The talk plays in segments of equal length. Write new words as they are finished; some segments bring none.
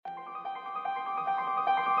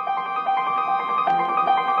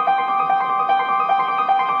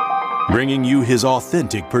bringing you his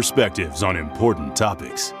authentic perspectives on important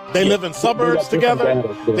topics. They live in suburbs together.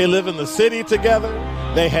 They live in the city together.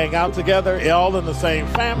 They hang out together, all in the same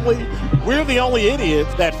family. We're the only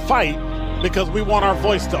idiots that fight because we want our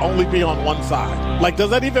voice to only be on one side. Like, does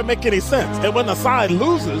that even make any sense? And when the side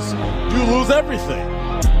loses, you lose everything.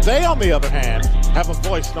 They, on the other hand, have a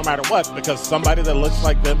voice no matter what, because somebody that looks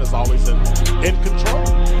like them is always in control.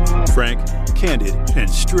 Frank, candid, and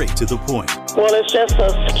straight to the point. Well, it's just a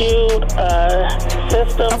skewed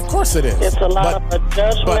system. Of course it is. It's a lot of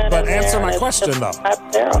adjustment. But answer my question, though.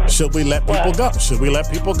 Should we let people go? Should we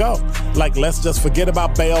let people go? Like, let's just forget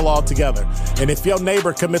about bail altogether. And if your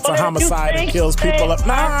neighbor commits a homicide and kills people,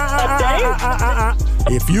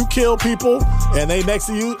 if you kill people and they next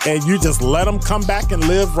to you and you just let them come back and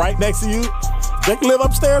live right next to you, they can live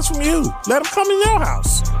upstairs from you. Let them come in your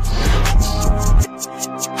house.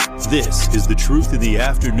 This is The Truth in the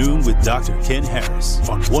Afternoon with Dr. Ken Harris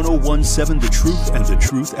on 101.7 The Truth and The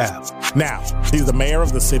Truth app. Now, he's the mayor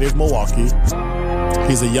of the city of Milwaukee.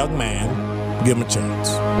 He's a young man. Give him a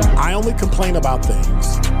chance. I only complain about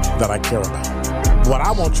things that I care about. What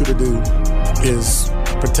I want you to do is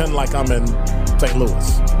pretend like I'm in St.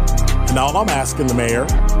 Louis. And all I'm asking the mayor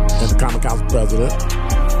and the Common Council president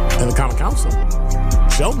and the Common Council,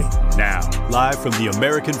 show me. Now, live from the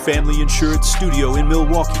American Family Insurance Studio in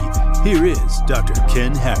Milwaukee, here is Dr.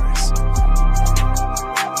 Ken Harris.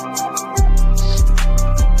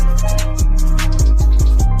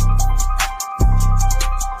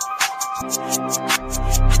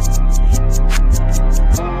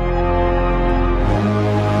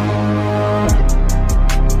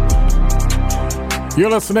 You're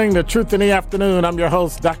listening to Truth in the Afternoon. I'm your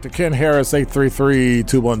host, Dr. Ken Harris.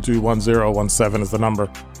 833-212-1017 is the number.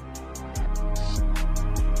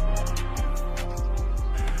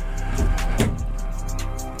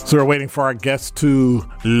 So we're waiting for our guests to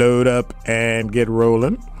load up and get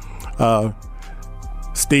rolling.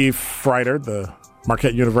 Steve Freiter, the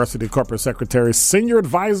Marquette University Corporate Secretary, Senior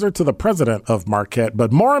Advisor to the President of Marquette,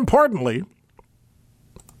 but more importantly,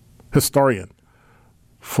 historian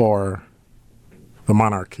for the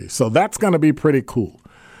monarchy. So that's going to be pretty cool.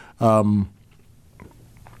 I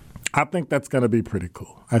think that's going to be pretty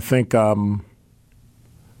cool. I think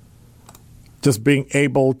just being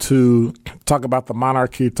able to talk about the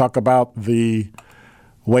monarchy, talk about the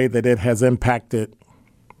way that it has impacted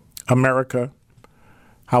America,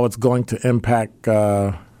 how it's going to impact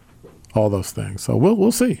all those things. So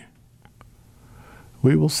we'll see.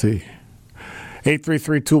 We will see.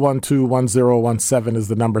 833-212-1017 is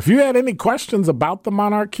the number. If you had any questions about the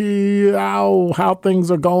monarchy, how things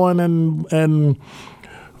are going and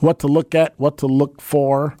what to look at, what to look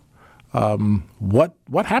for,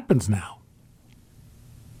 what happens now?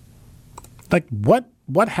 Like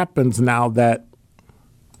what happens now that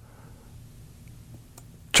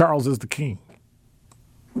Charles is the king?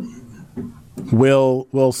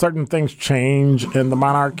 Will certain things change in the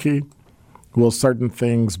monarchy? Will certain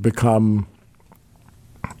things become,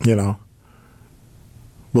 will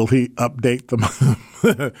he update them?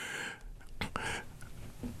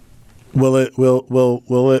 Will it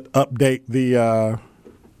update the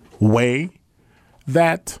way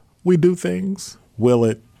that we do things? Will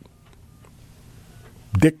it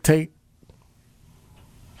dictate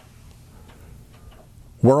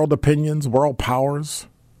world opinions, world powers?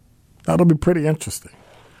 That'll be pretty interesting.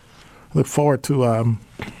 Look forward to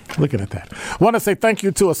looking at that. I want to say thank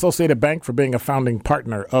you to Associated Bank for being a founding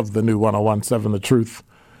partner of the new 101.7 The Truth.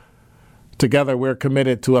 Together, we're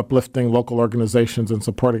committed to uplifting local organizations and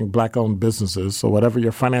supporting Black-owned businesses. So whatever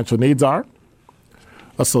your financial needs are,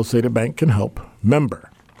 Associated Bank can help.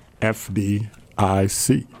 Member FDIC. I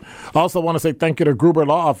also want to say thank you to Gruber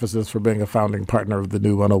Law Offices for being a founding partner of the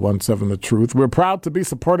new 101.7 The Truth. We're proud to be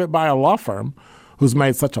supported by a law firm who's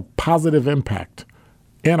made such a positive impact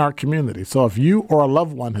in our community. So if you or a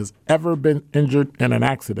loved one has ever been injured in an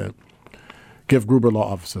accident, give Gruber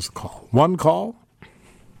Law Offices a call. One call,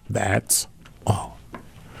 that's all.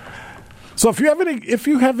 So if you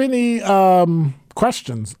have any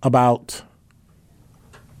questions about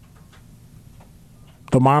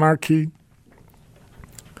the monarchy,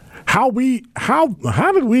 how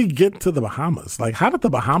did we get to the Bahamas? Like, how did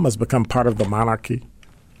the Bahamas become part of the monarchy?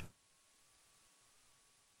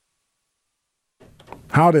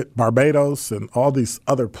 How did Barbados and all these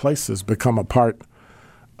other places become a part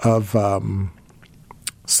of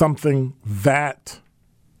something that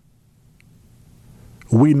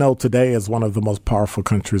we know today as one of the most powerful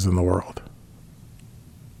countries in the world?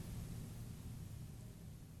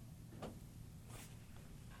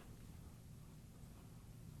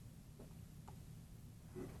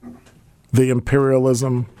 The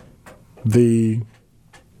imperialism the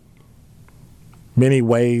many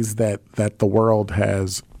ways that the world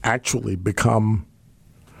has actually become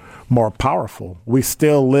more powerful. We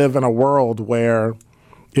still live in a world where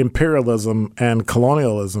imperialism and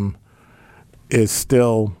colonialism is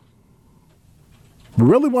still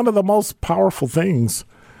really one of the most powerful things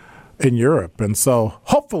in Europe. And so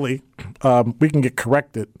hopefully we can get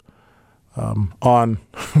corrected on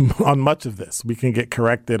on much of this. We can get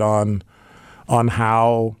corrected on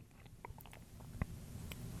how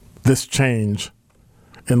this change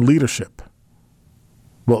in leadership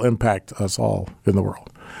will impact us all in the world.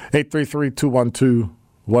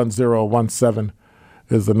 833-212-1017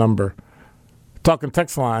 is the number. Talking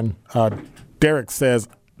text line, Derek says,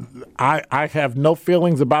 I have no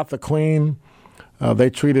feelings about the Queen. They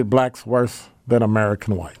treated blacks worse than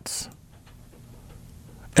American whites.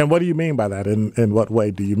 And what do you mean by that? In what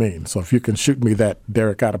way do you mean? So if you can shoot me that,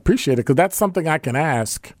 Derek, I'd appreciate it, because that's something I can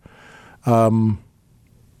ask and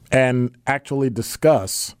actually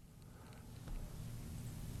discuss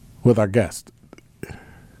with our guest.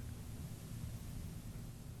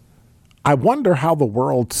 I wonder how the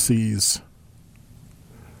world sees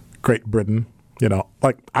Great Britain. You know,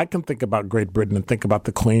 like I can think about Great Britain and think about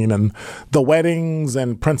the Queen and the weddings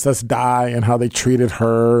and Princess Di and how they treated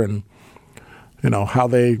her and, you know, how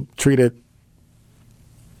they treated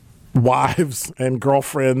wives and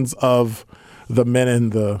girlfriends of the men in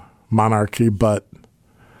the monarchy. But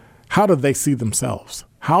how do they see themselves?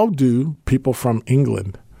 How do people from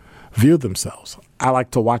England view themselves? I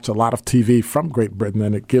like to watch a lot of TV from Great Britain,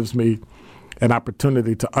 and it gives me an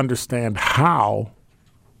opportunity to understand how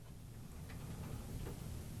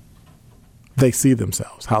they see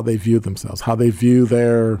themselves, how they view themselves, how they view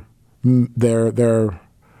their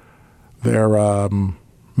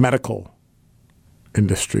medical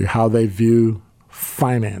industry, how they view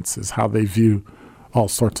finances, how they view all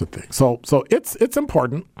sorts of things. So it's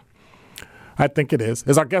important. I think it is.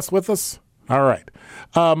 Is our guest with us? All right.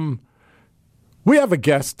 We have a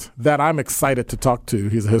guest that I'm excited to talk to.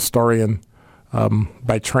 He's a historian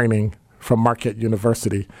by training from Marquette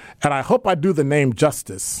University. And I hope I do the name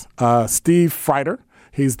justice. Steve Freider.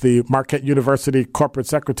 He's the Marquette University Corporate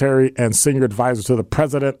Secretary and Senior Advisor to the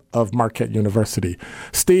President of Marquette University.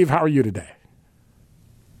 Steve, how are you today?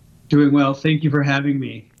 Doing well. Thank you for having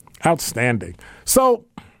me. Outstanding. So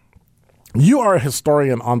you are a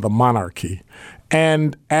historian on the monarchy.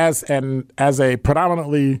 And as a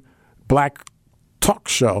predominantly black talk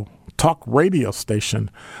radio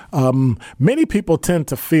station, many people tend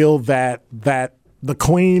to feel that the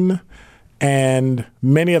Queen and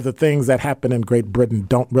many of the things that happen in Great Britain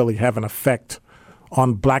don't really have an effect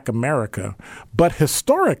on Black America. But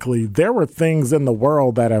historically, there were things in the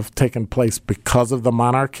world that have taken place because of the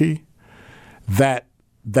monarchy that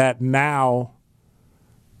now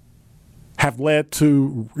have led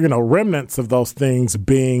to, remnants of those things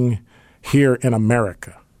being here in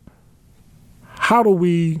America. How do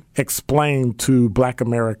we explain to Black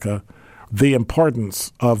America the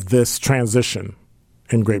importance of this transition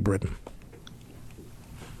in Great Britain?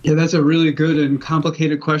 Yeah, that's a really good and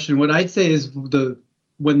complicated question. What I'd say is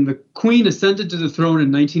when the Queen ascended to the throne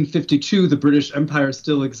in 1952, the British Empire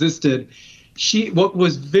still existed. What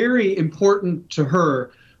was very important to her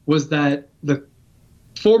was that the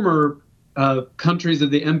former countries of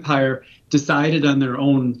the empire decided on their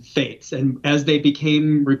own fates. And as they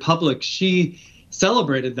became republics, she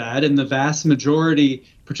celebrated that. And the vast majority,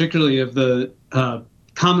 particularly of the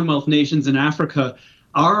Commonwealth nations in Africa,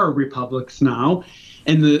 are republics now.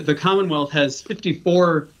 And the Commonwealth has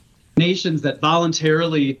 54 nations that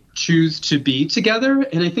voluntarily choose to be together.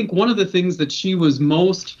 And I think one of the things that she was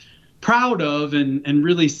most proud of and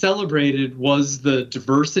really celebrated was the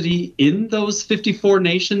diversity in those 54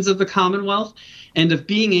 nations of the Commonwealth, and of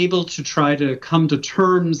being able to try to come to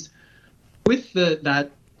terms with that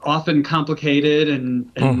often complicated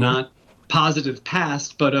and not positive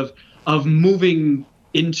past, but of moving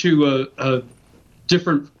into a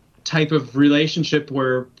different type of relationship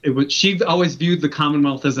where she always viewed the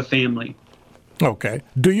Commonwealth as a family. Okay.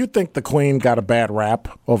 Do you think the Queen got a bad rap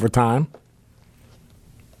over time?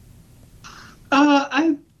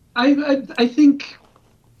 I think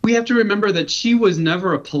we have to remember that she was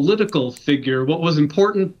never a political figure. What was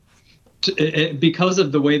important because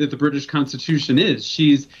of the way that the British Constitution is,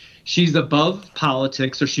 she's above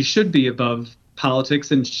politics, or she should be above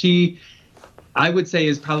politics. And she, I would say,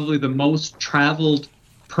 is probably the most traveled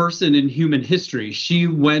person in human history. She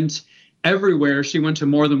went everywhere. She went to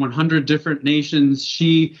more than 100 different nations.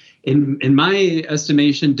 She, in my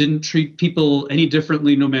estimation, didn't treat people any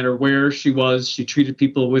differently no matter where she was. She treated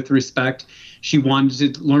people with respect. She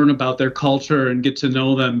wanted to learn about their culture and get to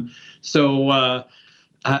know them. So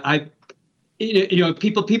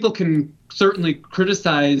people can certainly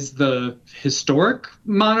criticize the historic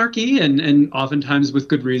monarchy, and oftentimes with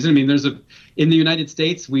good reason. I mean, in the United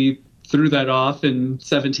States, we threw that off in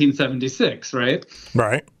 1776, right?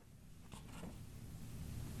 Right.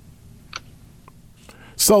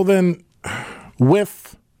 So then,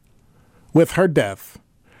 with her death,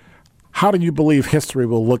 how do you believe history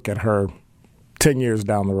will look at her 10 years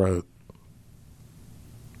down the road?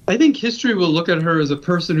 I think history will look at her as a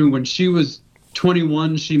person who, when she was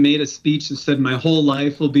 21, she made a speech and said, "My whole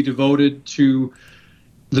life will be devoted to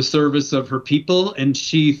the service of her people," and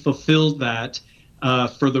she fulfilled that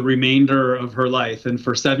for the remainder of her life. And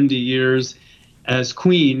for 70 years as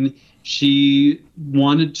queen, she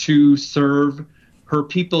wanted to serve her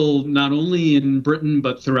people not only in Britain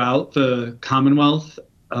but throughout the Commonwealth,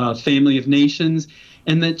 family of nations,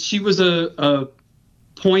 and that she was a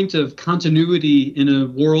point of continuity in a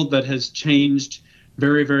world that has changed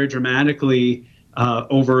very, very dramatically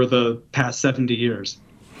over the past 70 years.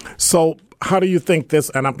 So how do you think this,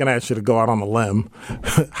 and I'm going to ask you to go out on a limb,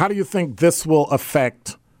 how do you think this will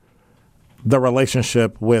affect the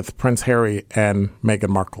relationship with Prince Harry and Meghan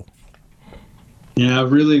Markle? Yeah,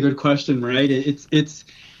 really good question, right? It's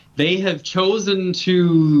they have chosen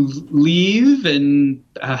to leave and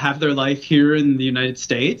have their life here in the United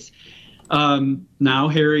States. Now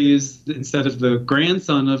Harry is, instead of the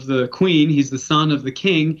grandson of the Queen, he's the son of the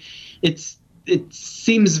King. It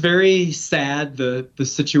seems very sad, the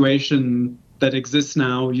situation that exists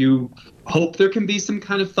now. You hope there can be some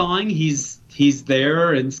kind of thawing. He's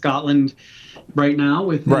there in Scotland right now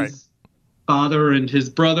with his father and his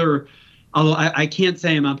brother. Although I can't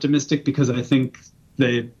say I'm optimistic, because I think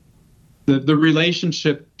the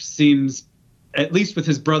relationship seems, at least with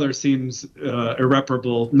his brother, seems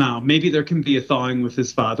irreparable now. Maybe there can be a thawing with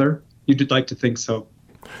his father. You'd like to think so.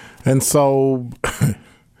 And so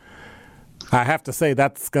I have to say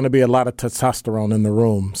that's going to be a lot of testosterone in the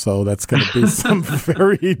room. So that's going to be some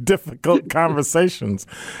very difficult conversations.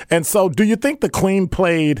 And so do you think the Queen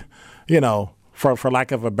played, for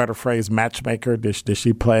lack of a better phrase, matchmaker? Did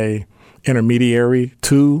she play intermediary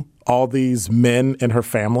to all these men in her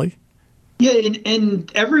family? Yeah,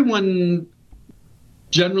 and everyone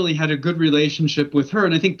generally had a good relationship with her.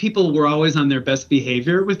 And I think people were always on their best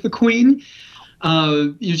behavior with the Queen.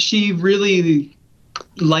 She really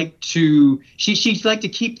liked to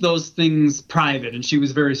keep those things private, and she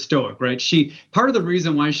was very stoic, right? Part of the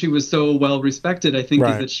reason why she was so well respected, I think,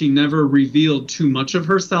 is that she never revealed too much of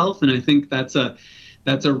herself, and I think that's a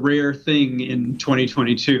rare thing in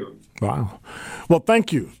 2022. Wow. Well,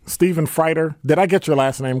 thank you, Stephen Frieder. Did I get your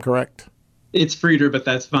last name correct? It's Frieder, but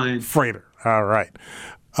that's fine. Frieder. All right.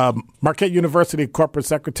 Marquette University Corporate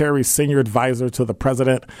Secretary, Senior Advisor to the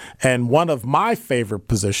President, and one of my favorite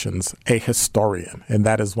positions, a historian. And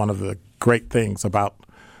that is one of the great things about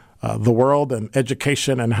the world and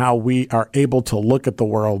education, and how we are able to look at the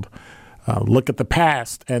world, look at the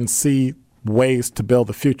past, and see ways to build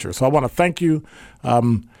the future. So I want to thank you.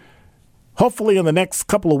 Hopefully in the next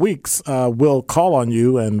couple of weeks, we'll call on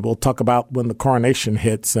you and we'll talk about when the coronation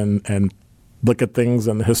hits and look at things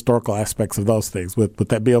and the historical aspects of those things. Would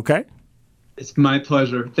that be okay? It's my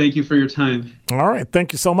pleasure. Thank you for your time. All right.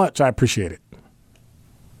 Thank you so much. I appreciate it.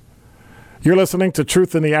 You're listening to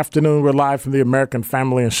Truth in the Afternoon. We're live from the American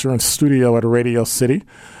Family Insurance Studio at Radio City.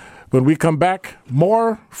 When we come back,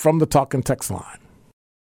 more from the Talk and Text line.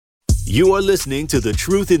 You are listening to The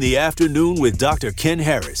Truth in the Afternoon with Dr. Ken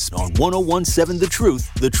Harris on 1017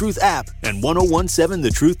 The Truth app, and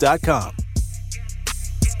 1017thetruth.com.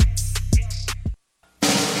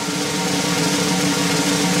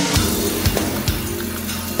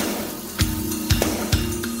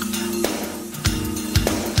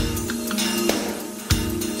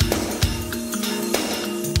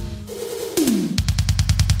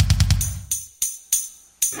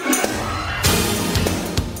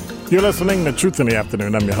 You're listening to Truth in the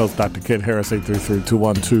Afternoon. I'm your host, Dr. Ken Harris.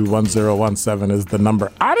 833-212-1017 is the number.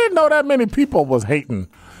 I didn't know that many people was hating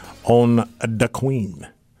on the Queen,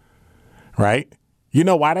 right? You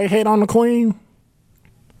know why they hate on the Queen?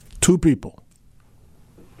 Two people.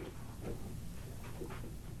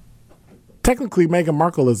 Technically, Meghan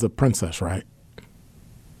Markle is a princess, right?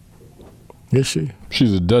 Is she?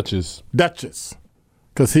 She's a duchess. Duchess,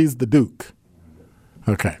 because he's the Duke.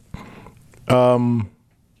 Okay.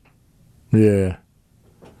 Yeah.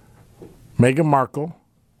 Meghan Markle.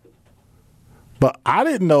 But I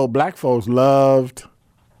didn't know black folks loved.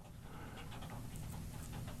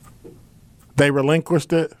 They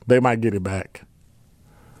relinquished it. They might get it back.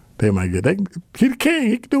 He the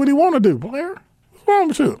king. He can do what he want to do, Blair. What's wrong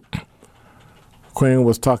with you? Queen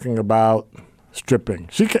was talking about stripping.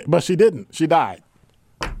 But she didn't. She died.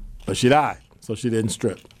 But she died, so she didn't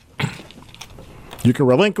strip. You can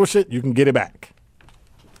relinquish it. You can get it back.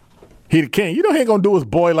 He the king. You know he ain't going to do his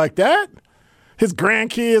boy like that. His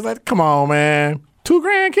grandkids, like, come on, man. 2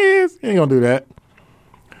 grandkids? He ain't going to do that.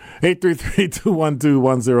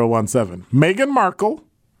 833-212-1017. Meghan Markle.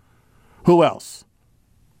 Who else?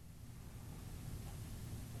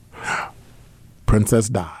 Princess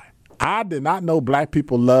Di. I did not know black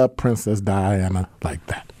people love Princess Diana like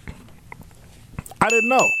that. I didn't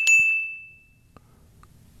know.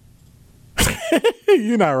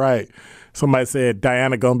 You're not right. Somebody said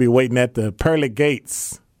Diana gonna be waiting at the pearly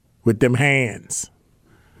gates with them hands.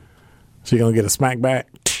 She gonna get a smack back?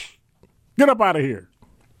 Get up out of here.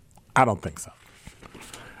 I don't think so.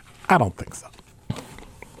 I don't think so.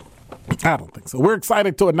 We're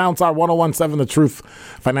excited to announce our 1017 The Truth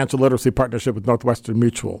financial literacy partnership with Northwestern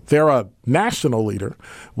Mutual. They're a national leader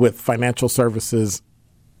with financial services.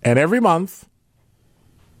 And every month,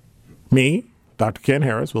 me, Dr. Ken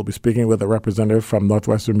Harris, will be speaking with a representative from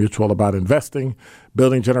Northwestern Mutual about investing,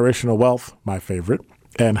 building generational wealth, my favorite,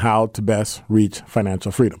 and how to best reach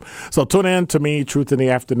financial freedom. So tune in to me, Truth in the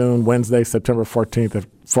Afternoon, Wednesday, September 14th at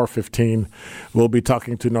 4:15. We'll be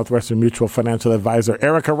talking to Northwestern Mutual financial advisor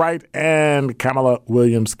Erica Wright and Kamala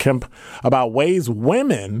Williams-Kemp about ways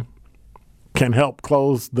women can help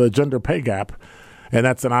close the gender pay gap. And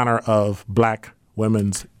that's in honor of Black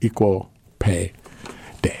Women's Equal Pay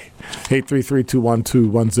Day.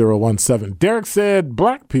 833-212-1017. Derek said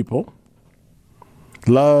black people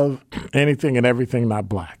love anything and everything not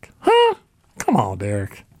black. Huh? Come on,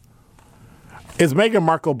 Derek. Is Meghan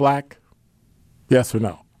Markle black? Yes or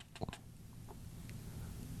no?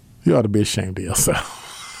 You ought to be ashamed of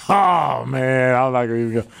yourself. Oh, man. I'm not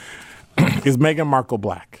going to even go. Is Meghan Markle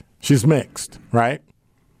black? She's mixed, right?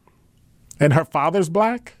 And her father's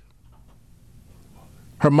black?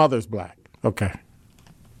 Her mother's black. Okay.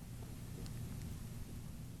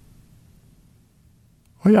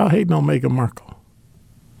 Well, y'all hating on Meghan Markle.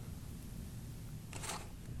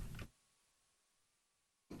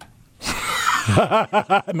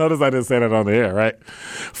 Notice I didn't say that on the air, right?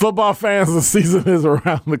 Football fans, the season is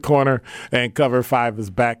around the corner, and Cover 5 is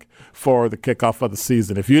back for the kickoff of the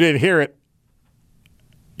season. If you didn't hear it,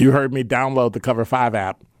 you heard me download the Cover 5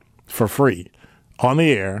 app for free on the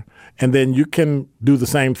air, and then you can do the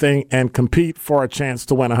same thing and compete for a chance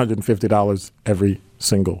to win $150 every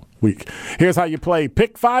single week. Here's how you play.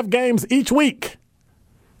 Pick 5 games each week.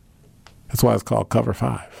 That's why it's called Cover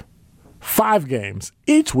 5. 5 games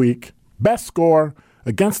each week. Best score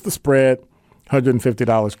against the spread,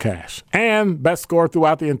 $150 cash. And best score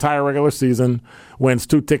throughout the entire regular season wins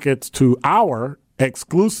 2 tickets to our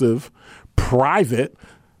exclusive, private,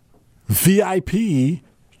 VIP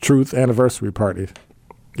Truth Anniversary Party.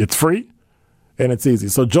 It's free and it's easy.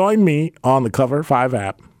 So join me on the Cover 5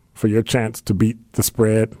 app for your chance to beat the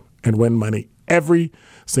spread and win money every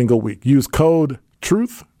single week. Use code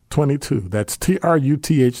TRUTH22. That's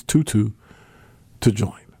TRUTH22 to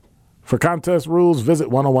join. For contest rules, visit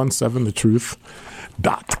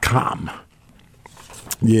 1017thetruth.com.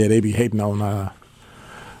 Yeah, they be hating on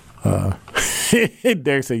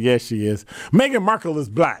Derek said, yes, she is. Meghan Markle is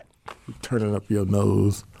black. Turning up your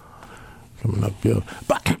nose. Coming up your...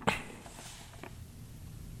 But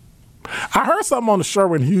I heard something on the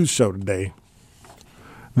Sherwin Hughes show today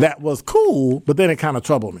that was cool, but then it kind of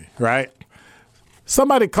troubled me, right?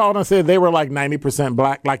 Somebody called and said they were like 90%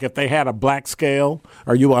 black, like if they had a black scale,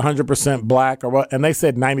 are you 100% black or what? And they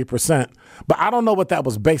said 90%. But I don't know what that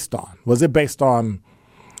was based on. Was it based on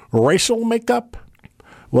racial makeup?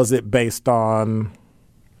 Was it based on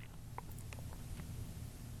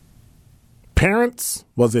parents?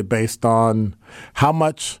 Was it based on how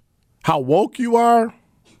woke you are?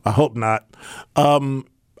 I hope not.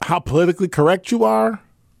 How politically correct you are?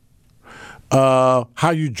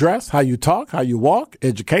 How you dress, how you talk, how you walk,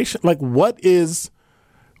 education. Like what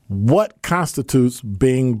constitutes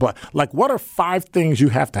being black? Like what are 5 things you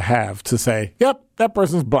have to say, yep, that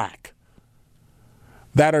person's black?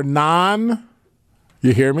 That are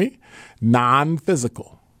you hear me?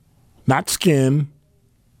 Non-physical, not skin,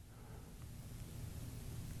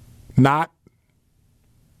 not,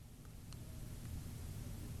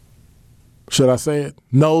 should I say it?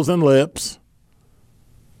 Nose and lips.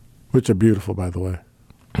 Which are beautiful, by the way.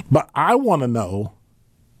 But I want to know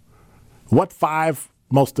what 5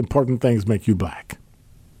 most important things make you black.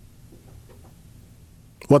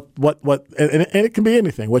 And it can be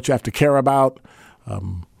anything. What you have to care about,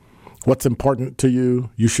 what's important to you.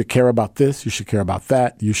 You should care about this. You should care about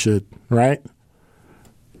that. You should, right?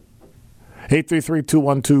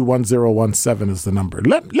 833-212-1017 is the number.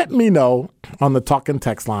 Let me know on the talk and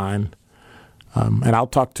text line, and I'll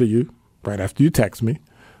talk to you right after you text me,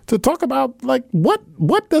 to talk about, like, what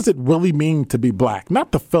does it really mean to be black?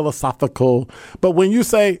 Not the philosophical, but when you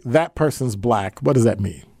say that person's black, what does that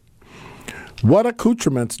mean? What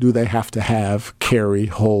accoutrements do they have to have, carry,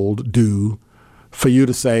 hold, do for you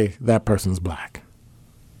to say that person's black?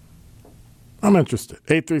 I'm interested.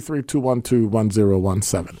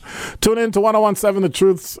 833-212-1017. Tune in to 1017 The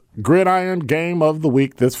Truth's Gridiron Game of the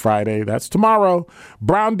Week this Friday. That's tomorrow.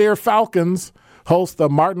 Brown Deer Falcons host the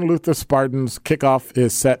Martin Luther Spartans. Kickoff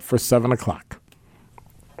is set for 7 o'clock.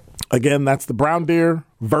 Again, that's the Brown Deer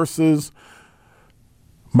versus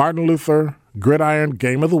Martin Luther Gridiron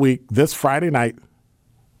Game of the Week this Friday night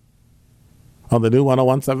on the new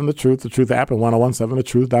 1017 The Truth app, and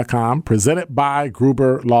 1017thetruth.com, presented by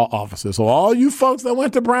Gruber Law Offices. So all you folks that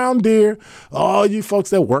went to Brown Deer, all you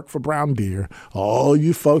folks that work for Brown Deer, all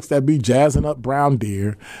you folks that be jazzing up Brown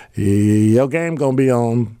Deer, your game going to be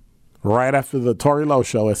on right after the Tory Lowe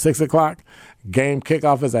show at 6 o'clock. Game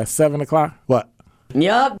kickoff is at 7 o'clock. What?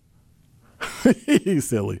 Yup. He's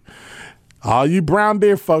silly. All you Brown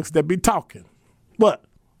Deer folks that be talking. What?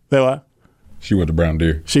 They what? She went to Brown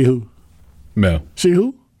Deer. She who? Mel. She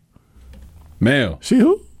who? Mel. She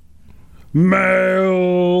who?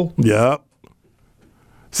 Mel. Yep.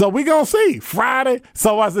 So we going to see. Friday.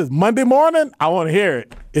 So what's this? Monday morning? I want to hear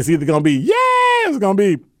it. It's either going to be, yeah, it's going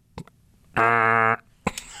to be,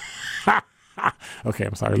 okay,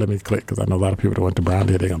 I'm sorry. Let me click because I know a lot of people that went to Brown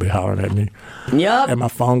Deer. They're going to be hollering at me. Yup. And my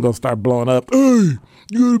phone going to start blowing up. Hey,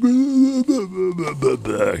 you got to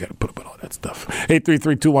put up with all that stuff.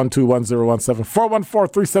 833-212-1017.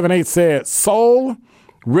 414-378 said soul,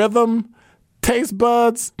 rhythm, taste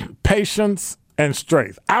buds, patience, and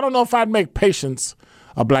strength. I don't know if I'd make patience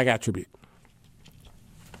a black attribute.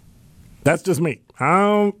 That's just me.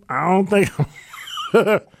 I don't think...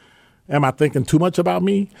 Am I thinking too much about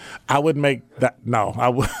me? I wouldn't make that. No, I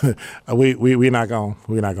would. We're not gonna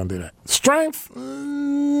do that. Strength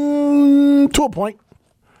to a point.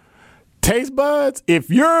 Taste buds. If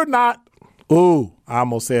you're not, I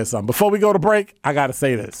almost said something. Before we go to break, I gotta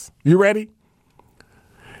say this. You ready?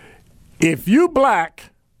 If you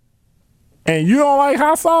black and you don't like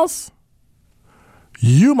hot sauce,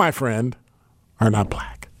 you, my friend, are not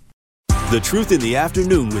black. The Truth in the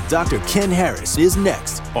Afternoon with Dr. Ken Harris is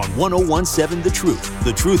next on 1017 The Truth,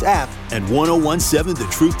 The Truth app, and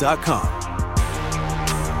 1017thetruth.com.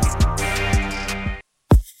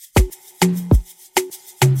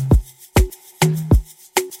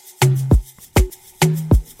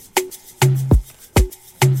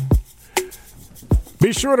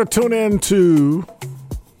 Be sure to tune in to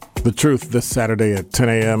The Truth this Saturday at 10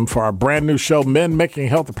 a.m. for our brand new show, Men Making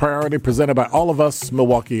Health a Priority, presented by All of Us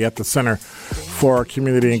Milwaukee at the Center for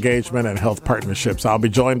Community Engagement and Health Partnerships. I'll be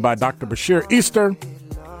joined by Dr. Bashir Easter,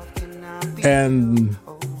 and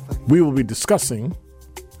we will be discussing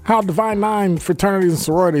how Divine Nine fraternities and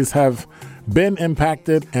sororities have been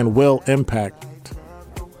impacted and will impact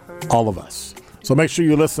all of us. So make sure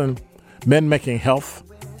you listen. Men Making Health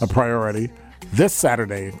a Priority this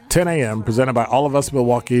Saturday, 10 a.m., presented by All of Us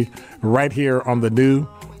Milwaukee, right here on the new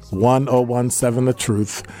 1017 The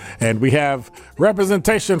Truth. And we have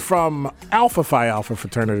representation from Alpha Phi Alpha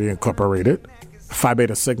Fraternity Incorporated, Phi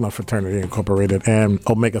Beta Sigma Fraternity Incorporated, and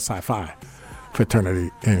Omega Psi Phi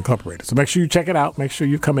Fraternity Incorporated. So make sure you check it out. Make sure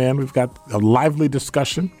you come in. We've got a lively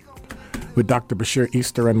discussion with Dr. Bashir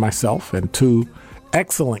Easter and myself, and two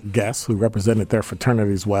excellent guests who represented their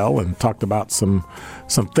fraternities well and talked about some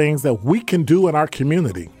things that we can do in our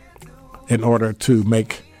community in order to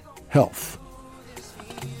make health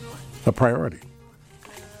a priority.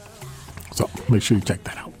 So make sure you check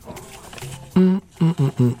that out.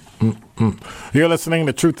 You're listening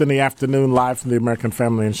to Truth in the Afternoon, live from the American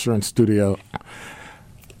Family Insurance Studio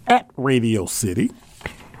at Radio City.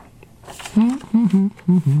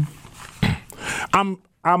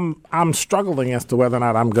 I'm struggling as to whether or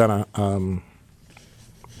not I'm gonna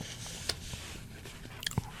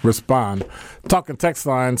respond. Talking text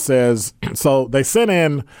line says, so they sent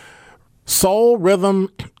in soul, rhythm,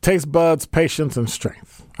 taste buds, patience, and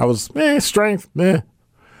strength. I was strength,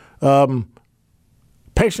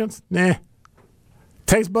 patience,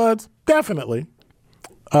 taste buds, definitely.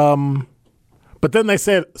 But then they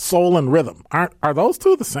said soul and rhythm. Are those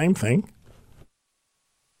two the same thing?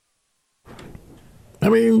 I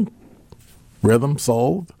mean, rhythm,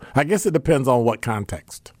 soul. I guess it depends on what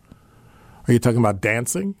context. Are you talking about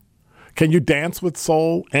dancing? Can you dance with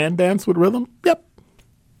soul and dance with rhythm? Yep.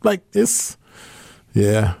 Like it's,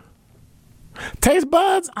 yeah. Taste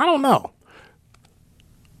buds? I don't know.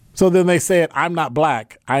 So then they said, I'm not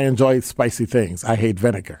black. I enjoy spicy things. I hate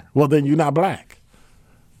vinegar. Well, then you're not black.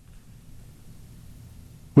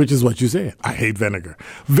 Which is what you said. I hate vinegar.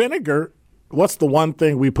 Vinegar, what's the one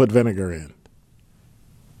thing we put vinegar in?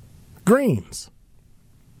 Greens.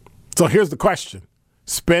 So here's the question.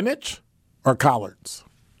 Spinach or collards?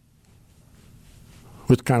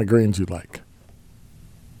 Which kind of greens you like?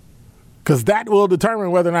 Because that will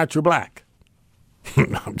determine whether or not you're black.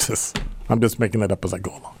 I'm just making it up as I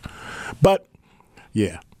go along. But,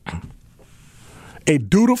 yeah. A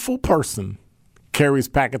dutiful person carries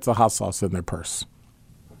packets of hot sauce in their purse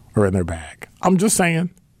or in their bag. I'm just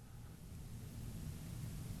saying.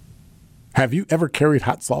 Have you ever carried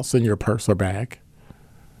hot sauce in your purse or bag?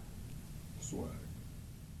 Swag.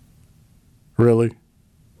 Really?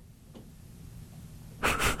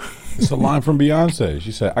 It's a line from Beyonce.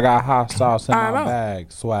 She said, I got hot sauce in I my know.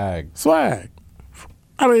 bag. Swag. Swag.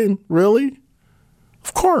 I mean, really?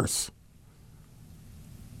 Of course.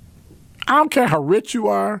 I don't care how rich you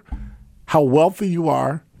are, how wealthy you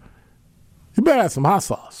are. You better have some hot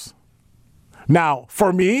sauce. Now,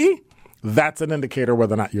 for me, that's an indicator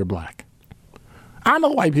whether or not you're black. I know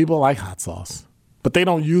white people like hot sauce, but they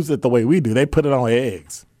don't use it the way we do. They put it on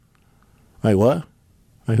eggs. Like what?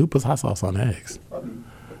 Like who puts hot sauce on eggs?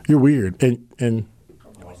 You're weird. And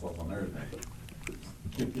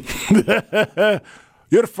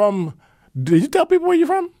you're from, did you tell people where you're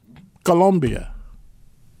from? Colombia.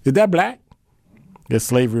 Is that black? Yeah,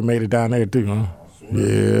 slavery made it down there too, huh?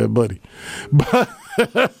 Yeah, buddy. But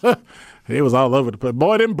it was all over the place.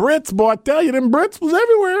 Boy, them Brits, boy, I tell you, them Brits was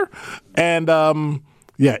everywhere. And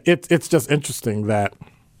yeah, it's just interesting that,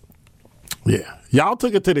 yeah, y'all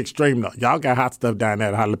took it to the extreme though. Y'all got hot stuff down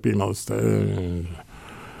there, jalapeno stuff.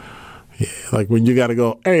 Yeah, like when you got to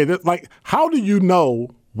go, hey, like, how do you know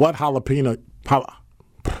what jalapenos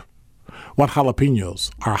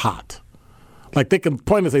are hot? Like they can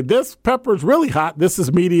point and say, this pepper is really hot, this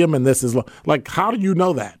is medium, and this is low. Like, how do you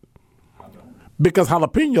know that? Because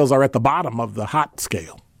jalapenos are at the bottom of the hot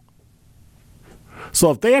scale.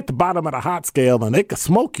 So if they're at the bottom of the hot scale, then they could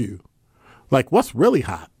smoke you. Like, what's really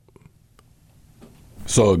hot?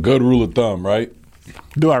 So a good rule of thumb, right?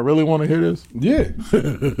 Do I really want to hear this? Yeah.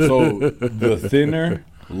 So the thinner,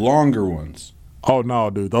 longer ones. Oh, no,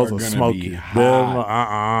 dude. Those are gonna smoky. be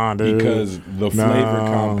hot dude. because the flavor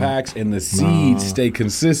compacts and the seeds stay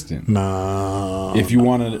consistent. No. If you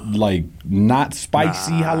want to, like, not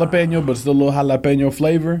spicy jalapeno, but still a little jalapeno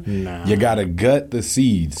flavor, you got to gut the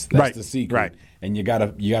seeds. That's the secret. Right. And you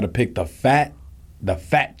gotta pick the fat,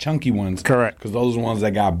 chunky ones. Correct. Because those are the ones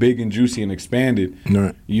that got big and juicy and expanded.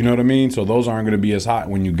 Right. You know what I mean? So those aren't going to be as hot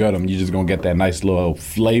when you gut them. You're just going to get that nice little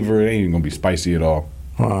flavor. It ain't even going to be spicy at all.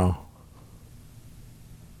 Wow.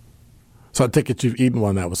 So I take it you've eaten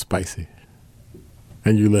one that was spicy,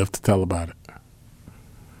 and you live to tell about it.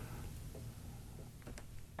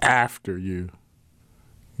 After you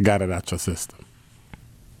got it out your system.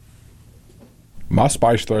 My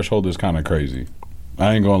spice threshold is kind of crazy.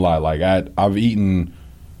 I ain't gonna lie. Like I've eaten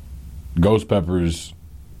ghost peppers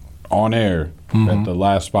on air at the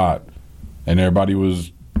last spot, and everybody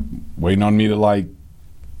was waiting on me to like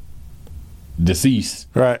decease.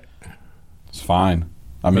 Right. It's fine.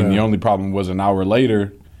 I mean, the only problem was an hour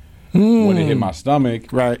later when it hit my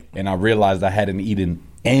stomach, Right. and I realized I hadn't eaten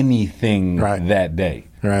anything that day.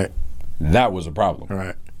 Right. That was a problem.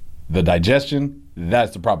 Right. The digestion,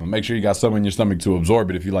 that's the problem. Make sure you got some in your stomach to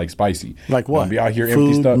absorb it if you like spicy. Like what? Don't be out here Food,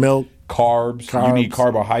 empty stuff. milk, carbs. You need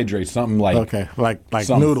carbohydrates. Something like like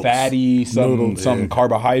some noodles. fatty, something Noodles,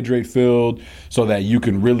 carbohydrate filled, so that you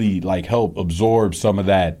can really like help absorb some of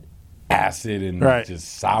that acid and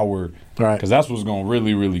just sour. Right. Because that's what's gonna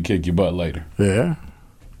really, really kick your butt later. Yeah.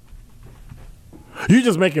 You're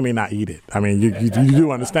just making me not eat it. I mean, you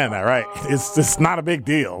do understand that, right? It's not a big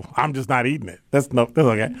deal. I'm just not eating it. That's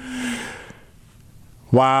okay.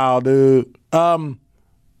 Wow, dude.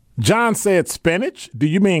 John said spinach. Do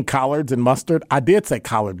you mean collards and mustard? I did say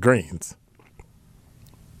collard greens.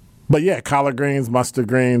 But yeah, collard greens, mustard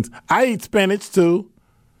greens. I eat spinach too.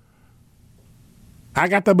 I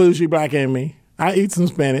got the bougie black in me. I eat some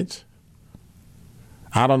spinach.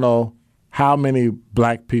 I don't know how many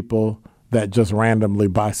black people that just randomly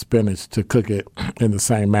buy spinach to cook it in the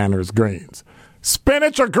same manner as greens.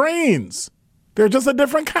 Spinach or greens? They're just a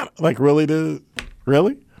different kind of, like, really, dude?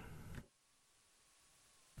 Really?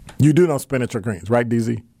 You do know spinach or greens, right,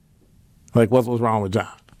 DZ? Like, what's wrong with John?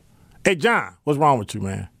 Hey, John, what's wrong with you,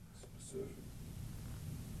 man?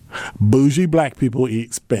 Bougie black people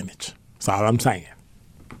eat spinach. That's all I'm saying.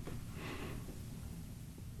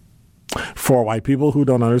 For white people who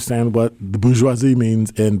don't understand what the bourgeoisie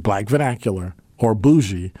means in black vernacular or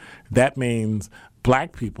bougie, that means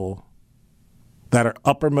black people that are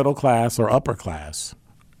upper middle class or upper class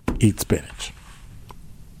eat spinach.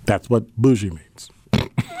 That's what bougie means.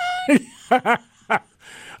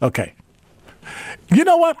 Okay. You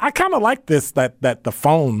know what? I kind of like this, that the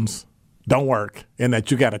phones don't work and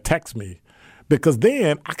that you got to text me, because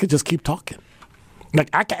then I could just keep talking. Like,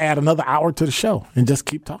 I could add another hour to the show and just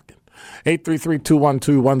keep talking.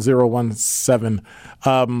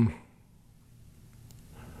 833-212-1017.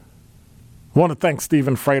 Want to thank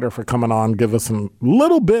Stephen Frater for coming on, give us a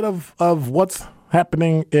little bit of what's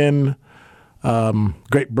happening in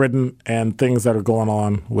Great Britain and things that are going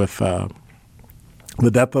on with the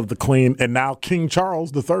death of the Queen. And now King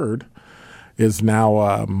Charles III is now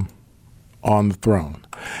on the throne.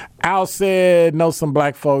 Al said, know some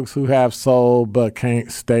black folks who have soul but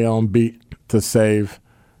can't stay on beat to save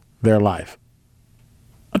their life.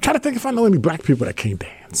 I'm trying to think if I know any black people that can't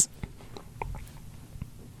dance.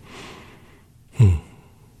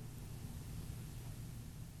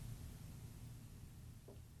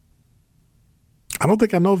 I don't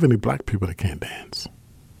think I know of any black people that can't dance.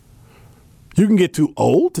 You can get too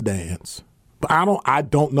old to dance, but I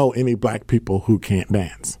don't know any black people who can't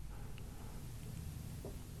dance.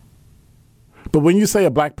 But when you say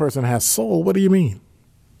a black person has soul, what do you mean?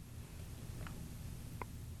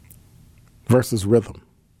 Versus rhythm.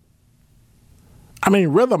 I mean,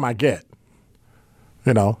 rhythm I get.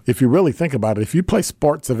 You know, if you really think about it, if you play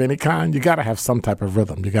sports of any kind, you got to have some type of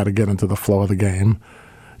rhythm. You got to get into the flow of the game.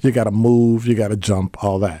 You got to move. You got to jump,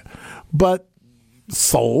 all that. But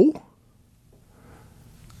soul,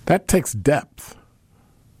 that takes depth.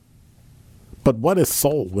 But what is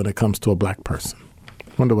soul when it comes to a black person?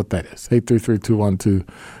 Wonder what that is.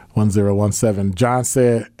 833-212-1017. John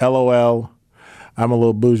said, LOL, I'm a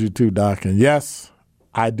little bougie too, Doc. And yes,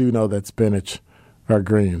 I do know that spinach are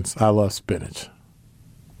greens. I love spinach.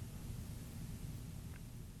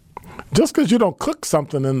 Just because you don't cook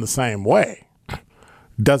something in the same way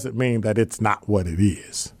doesn't mean that it's not what it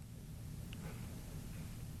is.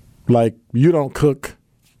 Like, you don't cook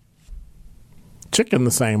chicken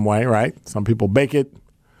the same way, right? Some people bake it.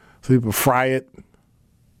 Some people fry it.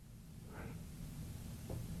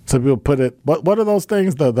 Some people put it, what are those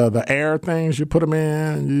things? The air things, you put them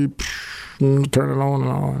in, you turn it on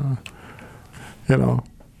and on, you know.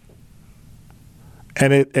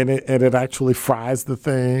 And it actually fries the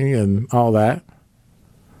thing and all that.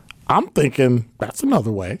 I'm thinking that's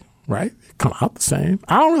another way, right? It come out the same.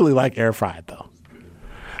 I don't really like air fried though.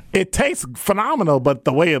 It tastes phenomenal, but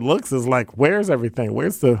the way it looks is like, where's everything?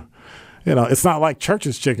 Where's the, you know, it's not like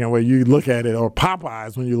Church's Chicken where you look at it, or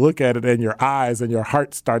Popeyes when you look at it and your eyes and your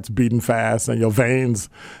heart starts beating fast and your veins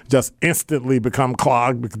just instantly become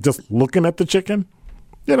clogged just looking at the chicken,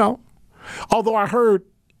 you know. Although I heard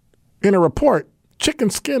in a report, chicken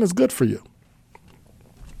skin is good for you.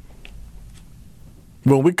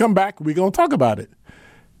 When we come back, we're going to talk about it.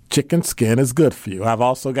 Chicken skin is good for you. I've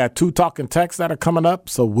also got 2 talking texts that are coming up,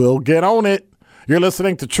 so we'll get on it. You're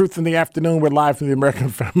listening to Truth in the Afternoon. We're live from the American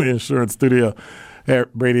Family Insurance Studio at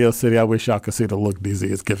Radio City. I wish y'all could see the look DZ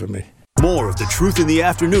is giving me. More of the Truth in the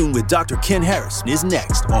Afternoon with Dr. Ken Harris is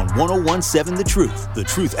next on 1017 The Truth, The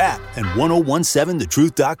Truth app, and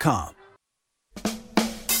 1017thetruth.com.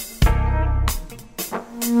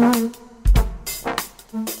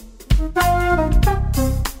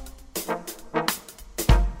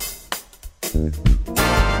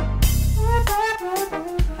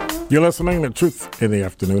 You're listening to Truth in the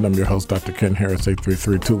Afternoon. I'm your host, Dr. Ken Harris,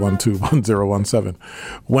 833-212-1017.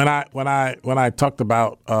 When I talked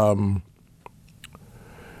about I'm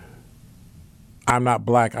not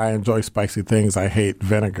black, I enjoy spicy things, I hate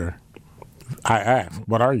vinegar, I asked,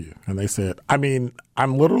 what are you? And they said, I mean,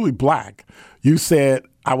 I'm literally black. You said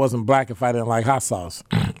I wasn't black if I didn't like hot sauce.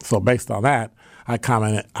 So based on that, I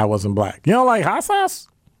commented I wasn't black. You don't like hot sauce?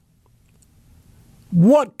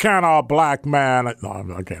 What kind of black man? No,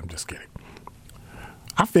 okay, I'm just kidding.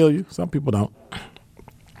 I feel you. Some people don't.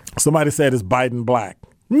 Somebody said, is Biden black?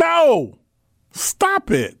 No! Stop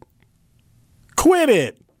it. Quit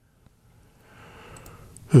it.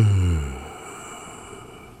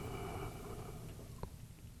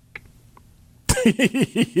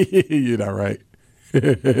 You're not right.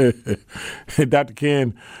 Dr.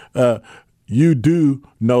 Ken, you do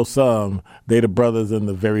know some. They the brothers in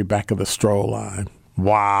the very back of the stroll line.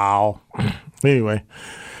 Wow. Anyway,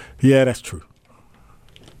 yeah, that's true.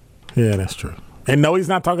 Yeah, that's true. And no, he's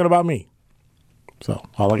not talking about me. So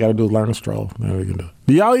all I got to do is learn to stroll. Then we can do it.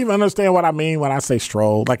 Do y'all even understand what I mean when I say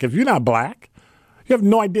stroll? Like, if you're not black, you have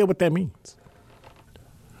no idea what that means.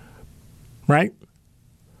 Right?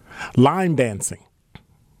 Line dancing.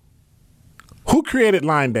 Who created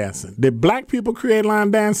line dancing? Did black people create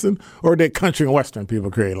line dancing, or did country and western people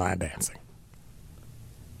create line dancing?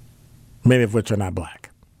 Many of which are not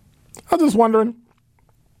black. I was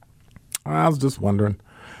just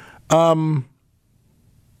wondering.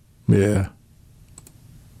 Yeah.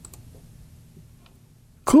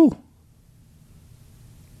 Cool.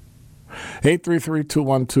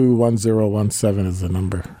 833-212-1017 is the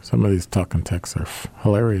number. Some of these talking texts are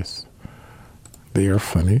hilarious. They are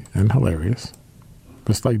funny and hilarious.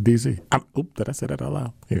 Just like DZ. Did I say that out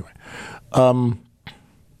loud? Anyway.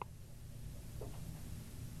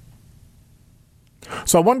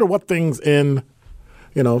 So I wonder what things in,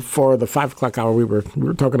 for the 5 o'clock hour, we were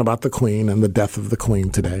talking about the Queen and the death of the Queen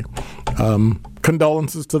today.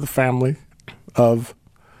 Condolences to the family of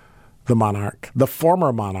the monarch, the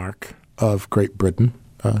former monarch of Great Britain.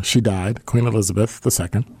 She died, Queen Elizabeth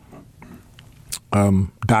II.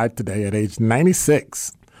 Died today at age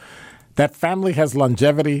 96. That family has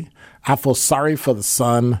longevity. I feel sorry for the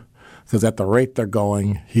son, because at the rate they're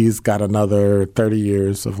going, he's got another 30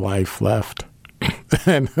 years of life left.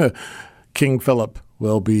 And King Philip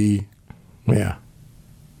will be,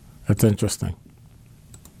 that's interesting.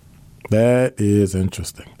 That is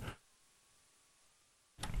interesting.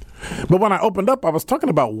 But when I opened up, I was talking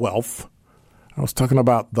about wealth. I was talking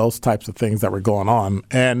about those types of things that were going on.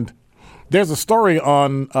 And there's a story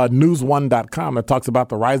on news1.com that talks about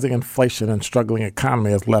the rising inflation and struggling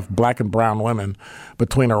economy has left black and brown women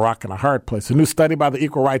between a rock and a hard place. A new study by the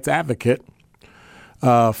Equal Rights Advocate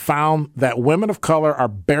found that women of color are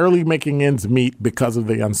barely making ends meet because of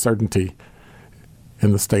the uncertainty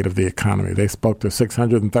in the state of the economy. They spoke to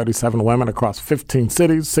 637 women across 15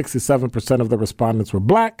 cities. 67% of the respondents were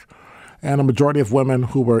black, and a majority of women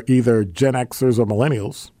who were either Gen Xers or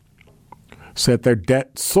millennials said their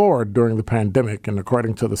debt soared during the pandemic. And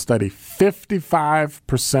according to the study,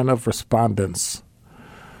 55% of respondents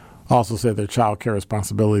also said their child care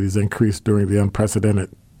responsibilities increased during the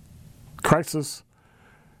unprecedented crisis.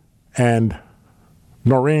 And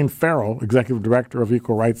Noreen Farrell, executive director of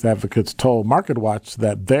Equal Rights Advocates, told MarketWatch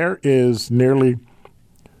that there is nearly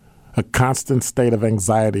a constant state of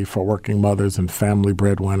anxiety for working mothers and family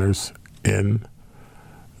breadwinners in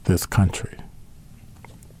this country.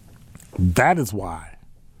 That is why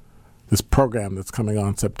this program that's coming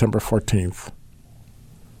on September 14th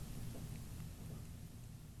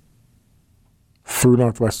through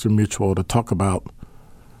Northwestern Mutual to talk about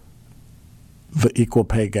the equal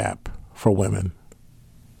pay gap for women.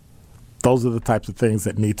 Those are the types of things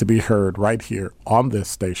that need to be heard right here on this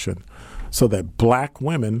station so that black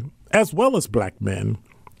women, as well as black men,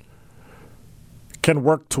 can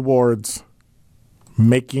work towards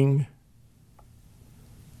making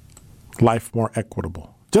life more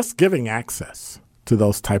equitable. Just giving access to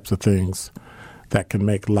those types of things that can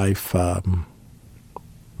make life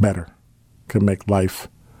better, can make life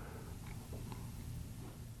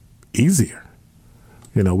easier.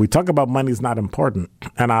 We talk about money's not important,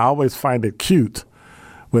 and I always find it cute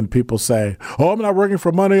when people say, I'm not working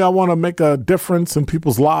for money, I want to make a difference in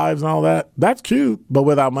people's lives and all that. That's cute, but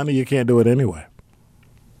without money, you can't do it anyway.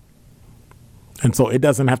 And so it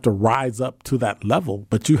doesn't have to rise up to that level,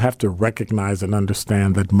 but you have to recognize and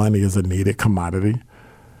understand that money is a needed commodity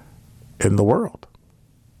in the world.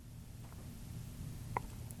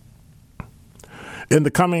 In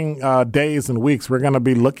the coming days and weeks, we're going to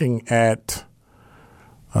be looking at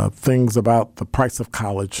things about the price of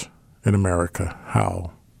college in America,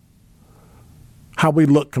 how we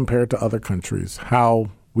look compared to other countries, how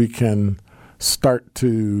we can start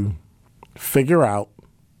to figure out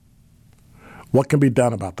what can be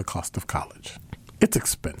done about the cost of college. It's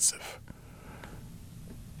expensive.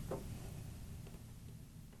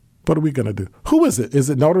 What are we going to do? Who is it? Is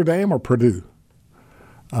it Notre Dame or Purdue?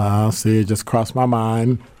 See, it just crossed my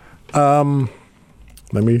mind.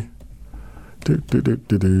 Let me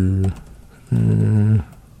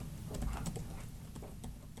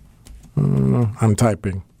I'm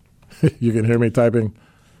typing. You can hear me typing.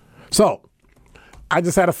 So I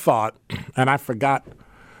just had a thought, and I forgot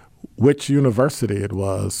which university it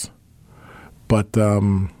was, but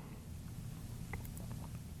nope,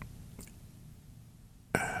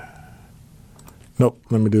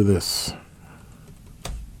 let me do this.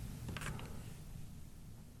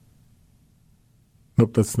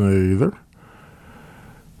 Nope, that's not it either.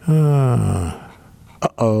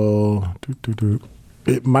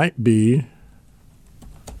 It might be.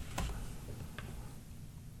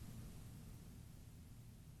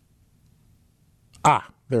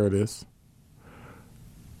 There it is.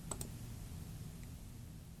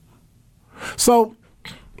 So,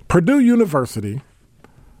 Purdue University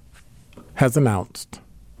has announced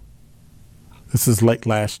this is late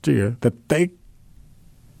last year, that they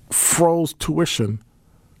froze tuition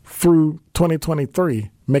through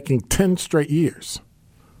 2023, making 10 straight years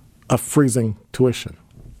of freezing tuition.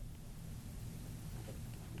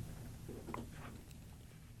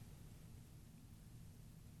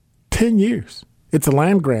 Years. It's a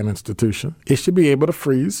land grant institution. It should be able to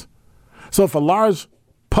freeze. So if a large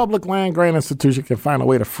public land grant institution can find a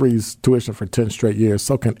way to freeze tuition for 10 straight years,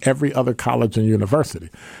 so can every other college and university.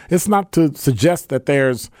 It's not to suggest that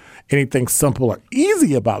there's anything simple or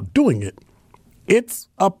easy about doing it. It's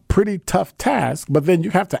a pretty tough task, but then you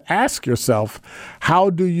have to ask yourself, how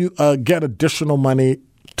do you get additional money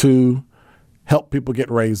to help people get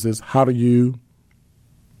raises? How do you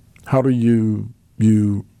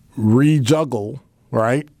rejuggle,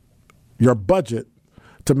 right, your budget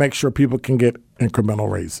to make sure people can get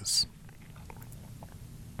incremental raises?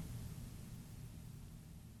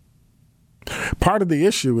 Part of the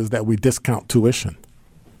issue is that we discount tuition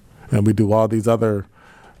and we do all these other,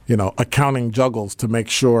 accounting juggles to make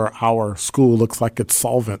sure our school looks like it's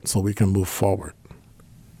solvent so we can move forward.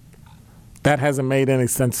 That hasn't made any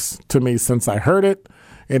sense to me since I heard it,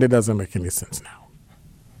 and it doesn't make any sense now.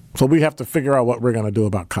 So we have to figure out what we're going to do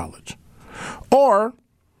about college. Or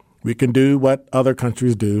we can do what other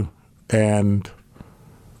countries do and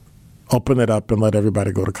open it up and let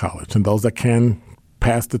everybody go to college. And those that can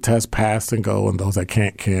pass the test, pass and go. And those that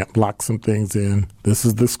can't, lock some things in. This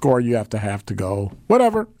is the score you have to go.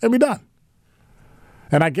 Whatever, and be done.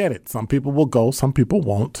 And I get it. Some people will go, some people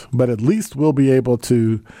won't. But at least we'll be able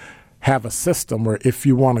to have a system where if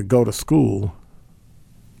you want to go to school,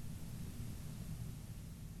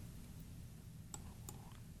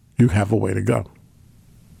 you have a way to go.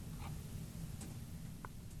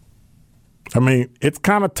 I mean, it's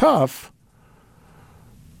kind of tough,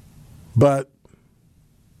 but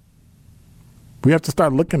we have to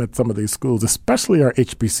start looking at some of these schools, especially our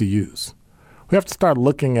HBCUs. We have to start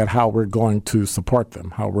looking at how we're going to support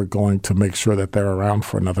them, how we're going to make sure that they're around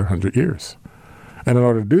for another 100 years. And in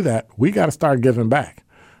order to do that, we got to start giving back.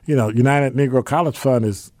 United Negro College Fund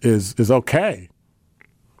is okay.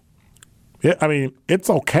 It's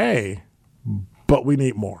okay, but we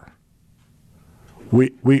need more.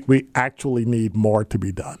 We actually need more to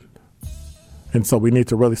be done. And so we need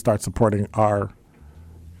to really start supporting our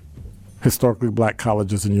historically black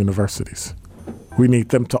colleges and universities. We need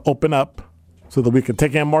them to open up so that we can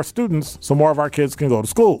take in more students so more of our kids can go to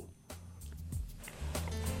school.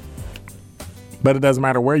 But it doesn't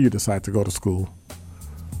matter where you decide to go to school.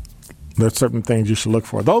 There's certain things you should look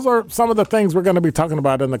for. Those are some of the things we're going to be talking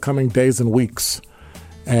about in the coming days and weeks,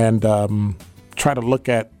 and try to look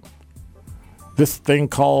at this thing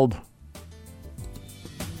called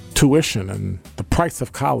tuition and the price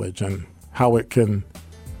of college and how it can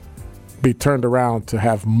be turned around to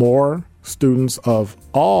have more students of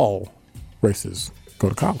all races go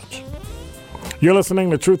to college. You're listening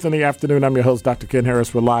to Truth in the Afternoon. I'm your host, Dr. Ken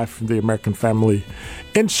Harris. We're live from the American Family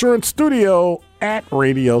Insurance Studio at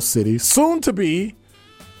Radio City, soon to be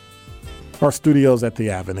our studios at the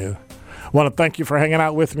Avenue. I want to thank you for hanging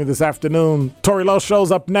out with me this afternoon. Tori Lowe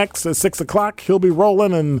shows up next at 6 o'clock. He'll be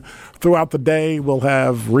rolling, and throughout the day, we'll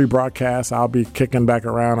have rebroadcasts. I'll be kicking back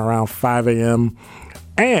around 5 a.m.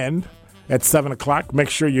 And at 7 o'clock, make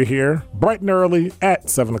sure you're here bright and early at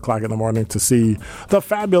 7 o'clock in the morning to see the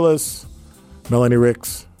fabulous Melanie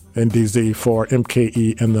Ricks and DZ for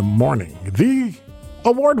MKE in the Morning. The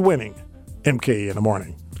award-winning MKE in the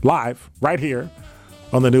Morning. Live right here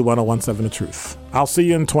on the new 101.7 The Truth. I'll see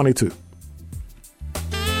you in 22.